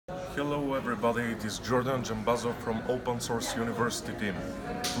Hello everybody, it is Jordan Jambazo from OS.University team.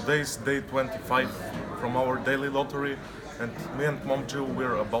 Today is day 25 from our daily lottery and me and Momju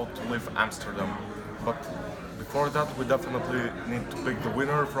we're about to leave Amsterdam. But before that we definitely need to pick the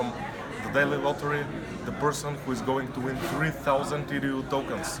winner from the daily lottery, the person who is going to win 3000 EDU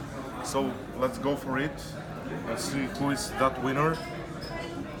tokens. So let's go for it and see who is that winner.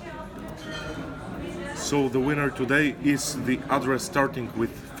 So the winner today is the address starting with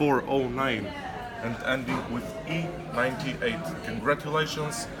 409 and ending with E98.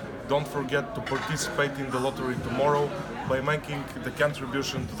 Congratulations! Don't forget to participate in the lottery tomorrow by making the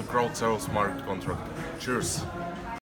contribution to the crowd sale smart contract. Cheers!